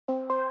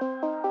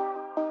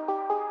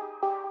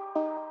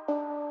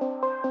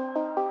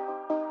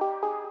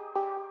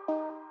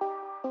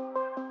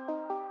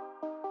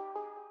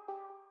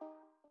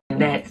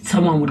that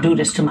someone would do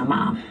this to my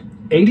mom.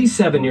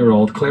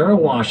 87-year-old Clara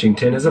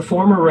Washington is a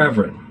former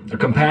reverend, a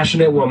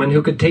compassionate woman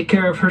who could take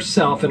care of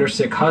herself and her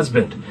sick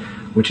husband,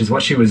 which is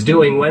what she was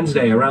doing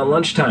Wednesday around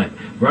lunchtime,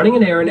 running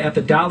an errand at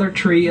the Dollar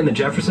Tree in the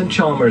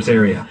Jefferson-Chalmers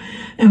area.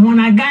 And when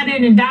I got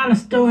in the dollar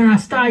store and I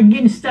started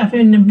getting stuff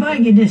in the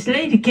buggy, this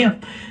lady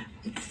kept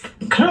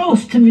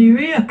close to me,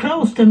 real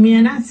close to me,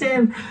 and I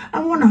said,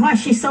 I wonder why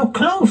she's so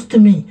close to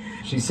me.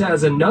 She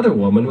says another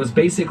woman was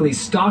basically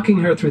stalking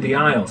her through the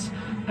aisles.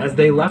 As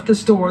they left the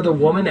store, the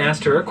woman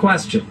asked her a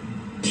question.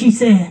 She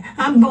said,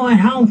 I'm going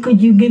home,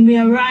 could you give me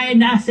a ride?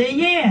 And I said,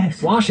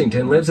 yes.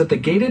 Washington lives at the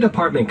gated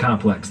apartment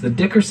complex, the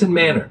Dickerson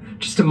Manor,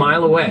 just a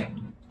mile away.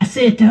 I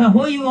said to her,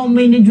 where you want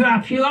me to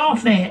drop you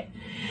off at?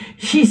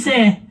 She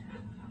said,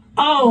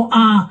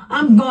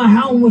 I'm going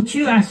home with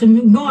you. I said,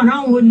 going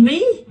home with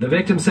me? The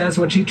victim says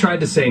when she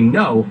tried to say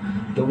no,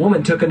 the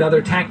woman took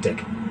another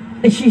tactic.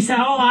 And she said,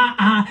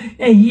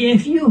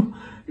 if you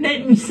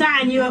let me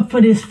sign you up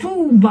for this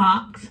food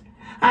box.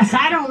 I said,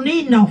 I don't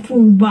need no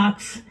food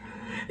box.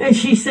 And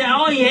she said,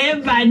 oh yeah,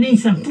 everybody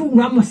needs some food.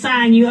 I'm going to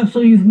sign you up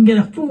so you can get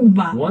a food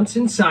box. Once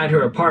inside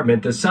her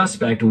apartment, the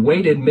suspect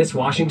waited Miss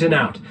Washington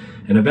out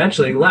and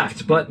eventually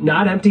left, but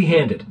not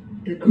empty-handed.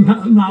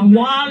 My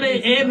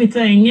wallet,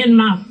 everything in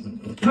my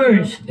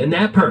purse. In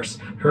that purse,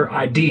 her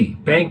ID,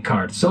 bank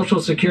card, social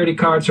security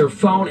cards, her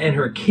phone, and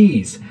her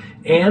keys,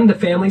 and the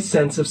family's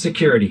sense of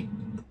security.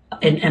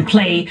 And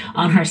play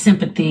on her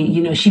sympathy,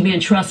 you know, she being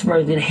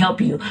trustworthy to help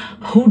you.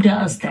 Who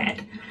does that?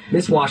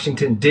 Miss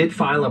Washington did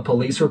file a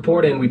police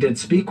report, and we did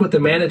speak with the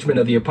management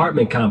of the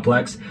apartment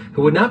complex,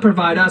 who would not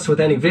provide us with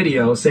any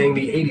video, saying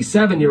the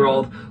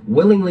 87-year-old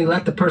willingly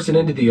let the person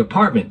into the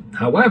apartment.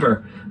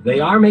 However, they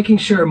are making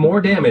sure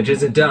more damage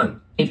isn't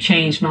done. They've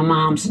changed my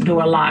mom's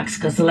door locks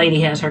because the lady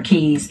has her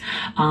keys.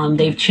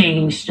 They've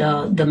changed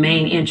the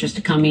main entrance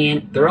to come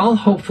in. They're all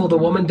hopeful the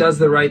woman does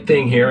the right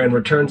thing here and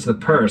returns the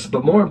purse,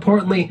 but more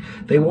importantly,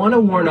 they want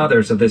to warn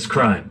others of this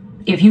crime.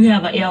 If you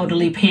have an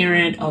elderly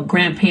parent or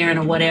grandparent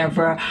or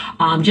whatever,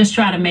 just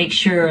try to make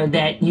sure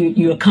that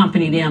you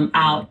accompany them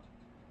out.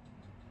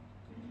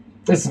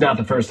 This is not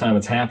the first time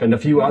it's happened. A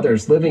few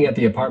others living at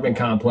the apartment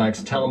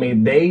complex tell me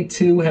they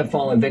too have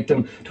fallen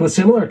victim to a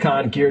similar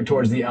con geared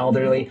towards the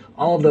elderly,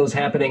 all of those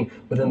happening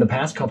within the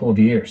past couple of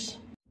years.